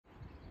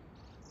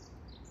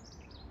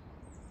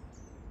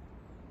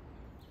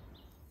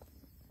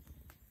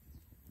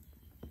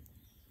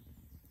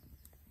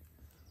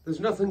There's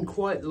nothing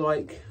quite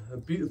like a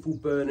beautiful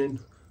burning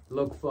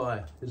log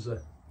fire, is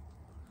there?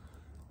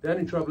 The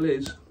only trouble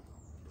is,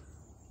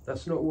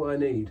 that's not what I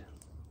need.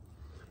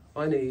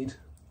 I need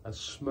a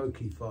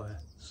smoky fire.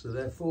 So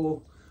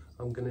therefore,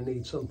 I'm going to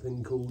need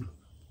something called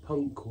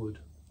punk wood.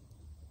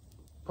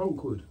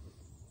 Punk wood.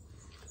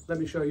 Let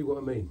me show you what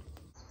I mean.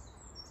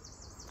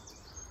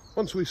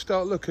 Once we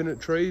start looking at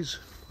trees,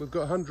 we've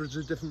got hundreds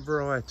of different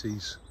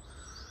varieties.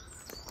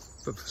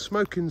 But for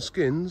smoking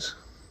skins,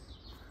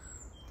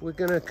 we're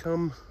going to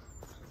come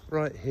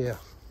right here.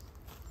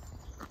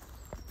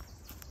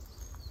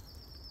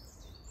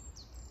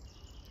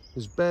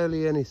 There's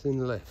barely anything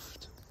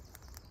left.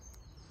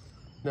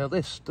 Now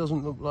this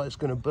doesn't look like it's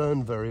going to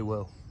burn very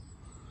well,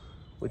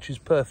 which is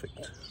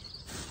perfect.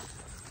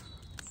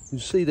 You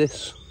see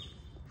this?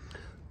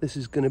 This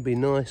is going to be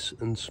nice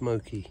and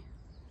smoky.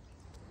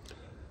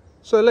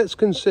 So let's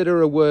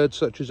consider a word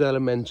such as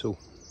elemental.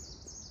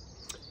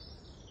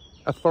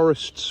 A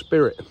forest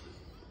spirit.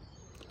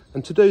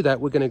 And to do that,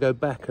 we're going to go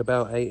back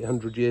about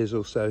 800 years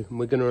or so, and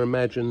we're going to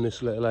imagine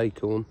this little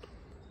acorn,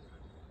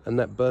 and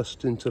that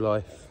bursts into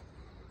life,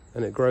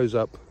 and it grows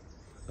up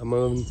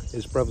among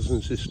its brothers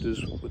and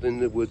sisters within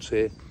the woods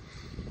here.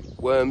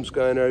 Worms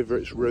going over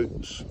its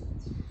roots,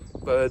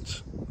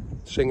 birds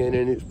singing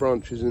in its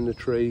branches in the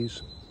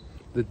trees,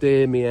 the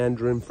deer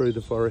meandering through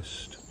the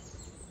forest,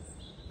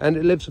 and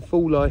it lives a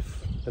full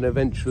life, and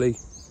eventually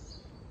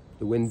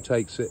the wind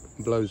takes it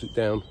and blows it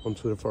down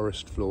onto the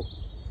forest floor.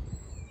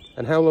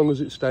 And how long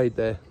has it stayed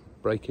there,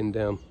 breaking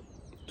down?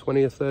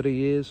 20 or 30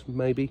 years,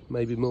 maybe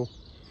more.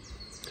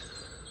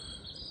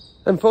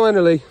 And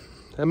finally,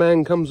 a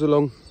man comes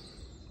along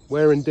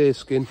wearing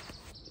deerskin,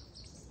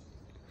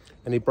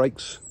 and he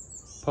breaks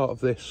part of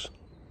this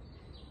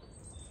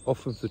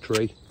off of the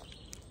tree,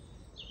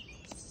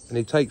 and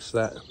he takes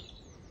that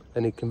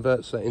and he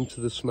converts that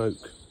into the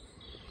smoke,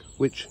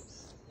 which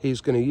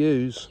he's going to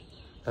use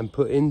and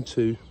put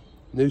into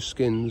new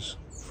skins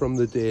from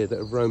the deer that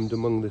have roamed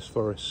among this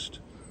forest.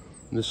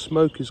 And the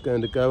smoke is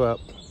going to go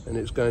up, and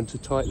it's going to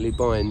tightly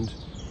bind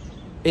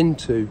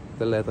into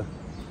the leather,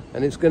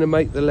 and it's going to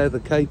make the leather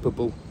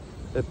capable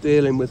of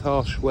dealing with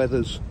harsh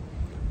weathers,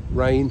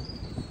 rain,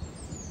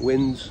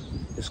 winds.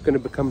 It's going to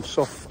become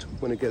soft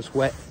when it gets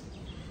wet.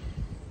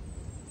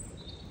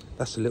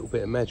 That's a little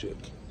bit of magic,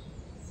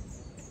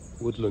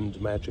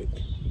 woodland magic.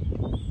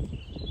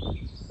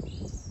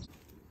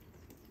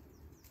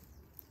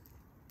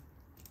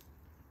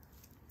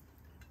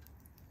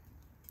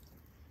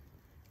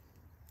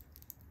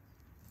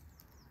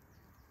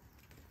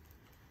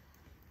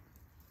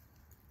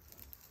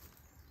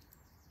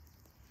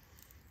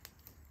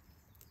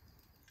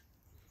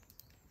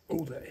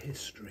 All that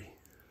history.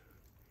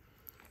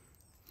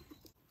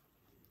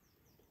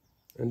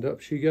 And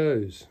up she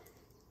goes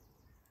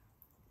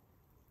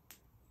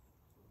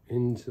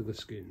into the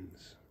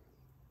skins.